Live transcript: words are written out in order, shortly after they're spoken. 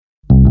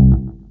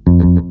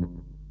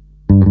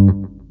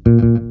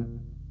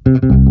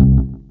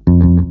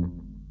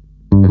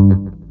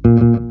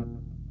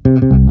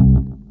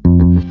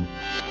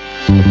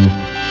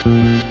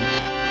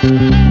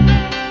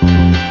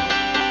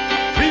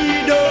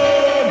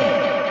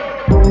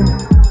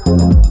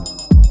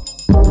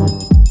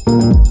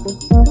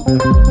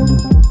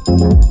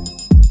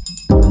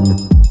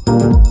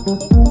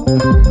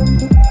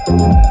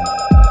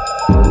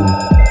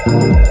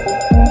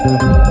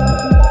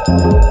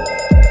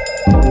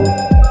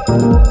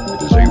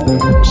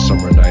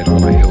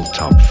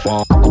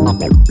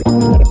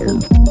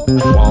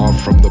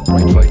From the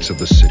bright lights of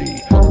the city,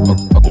 a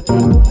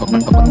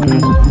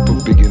group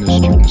of beginner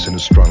students in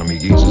astronomy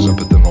gazes up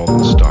at the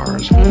northern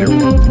stars.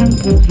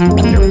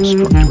 Their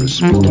instructor is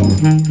speaking.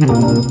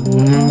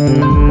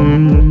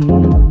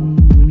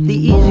 The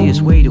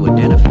easiest way to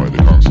identify the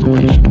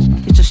constellations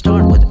is to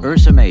start with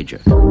Ursa Major,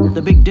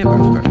 the Big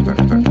Dipper.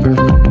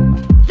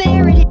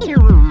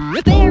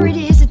 There it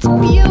is. It's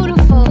beautiful.